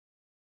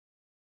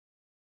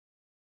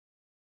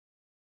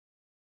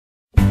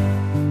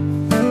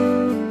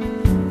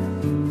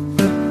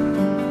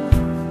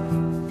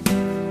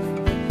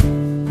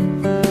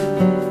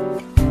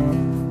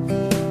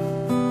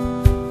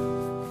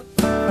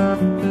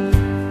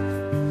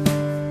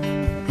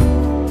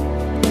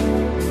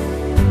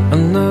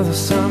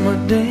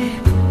day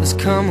has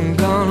come and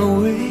gone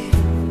away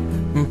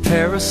from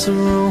Paris or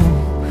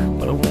Rome,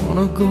 but I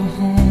wanna go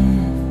home.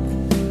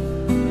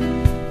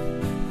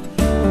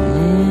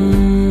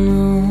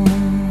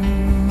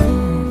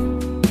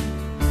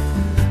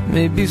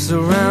 Maybe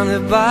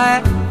surrounded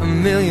by a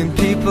million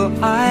people,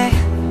 I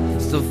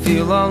still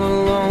feel all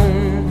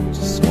alone.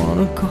 Just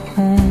wanna go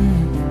home.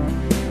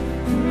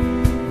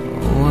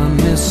 Oh, I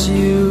miss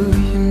you,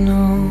 you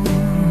know.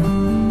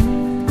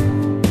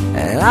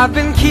 And I've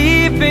been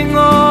keeping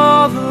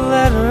all the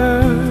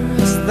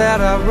letters that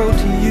I wrote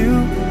to you,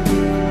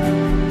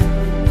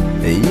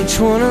 each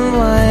one a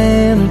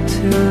line or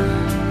two.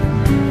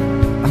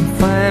 I'm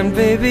fine,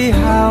 baby,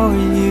 how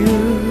are you?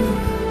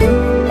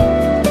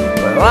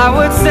 Well, I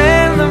would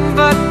send them,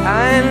 but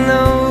I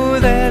know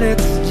that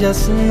it's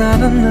just not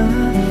enough.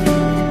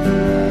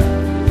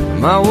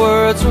 My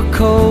words were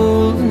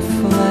cold and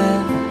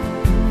flat,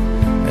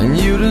 and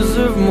you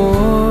deserve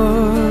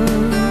more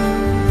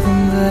than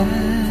that.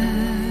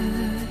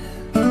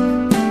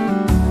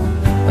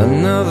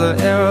 Another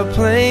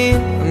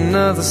aeroplane,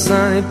 another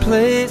sunny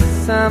place.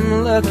 I'm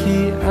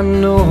lucky, I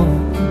know,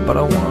 but I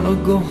wanna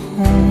go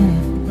home.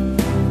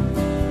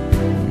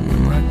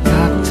 I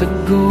got to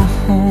go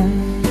home.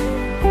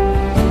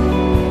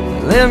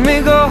 Let me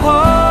go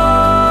home.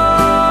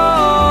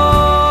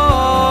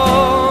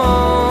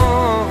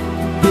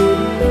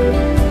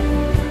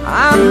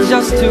 I'm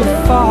just too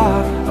far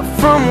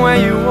from where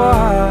you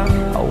are.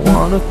 I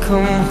wanna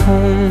come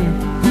home.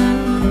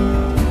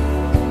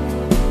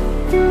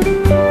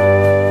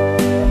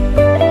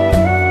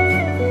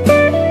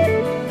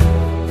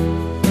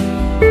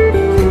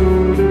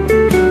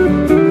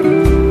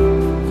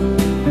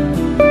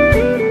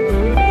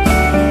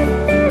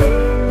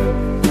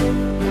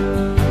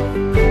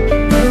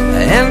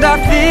 I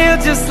feel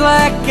just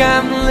like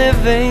I'm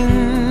living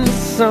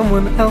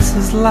someone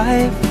else's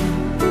life.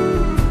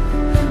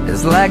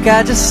 It's like I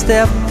just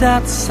stepped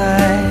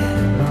outside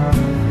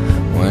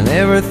when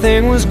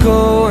everything was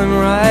going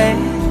right.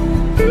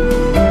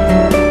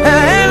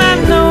 And I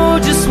know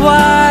just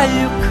why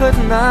you could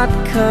not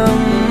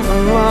come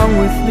along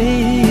with me.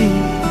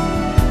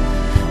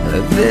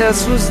 This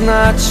was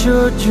not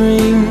your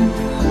dream,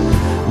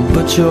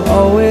 but you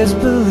always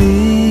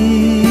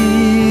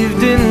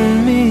believed in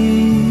me.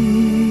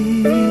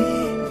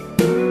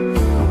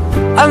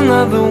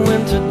 Another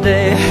winter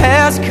day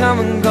has come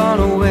and gone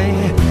away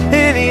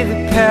in either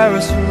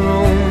Paris or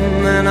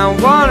Rome, and I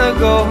wanna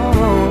go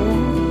home.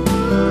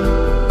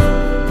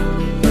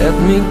 Let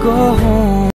me go home.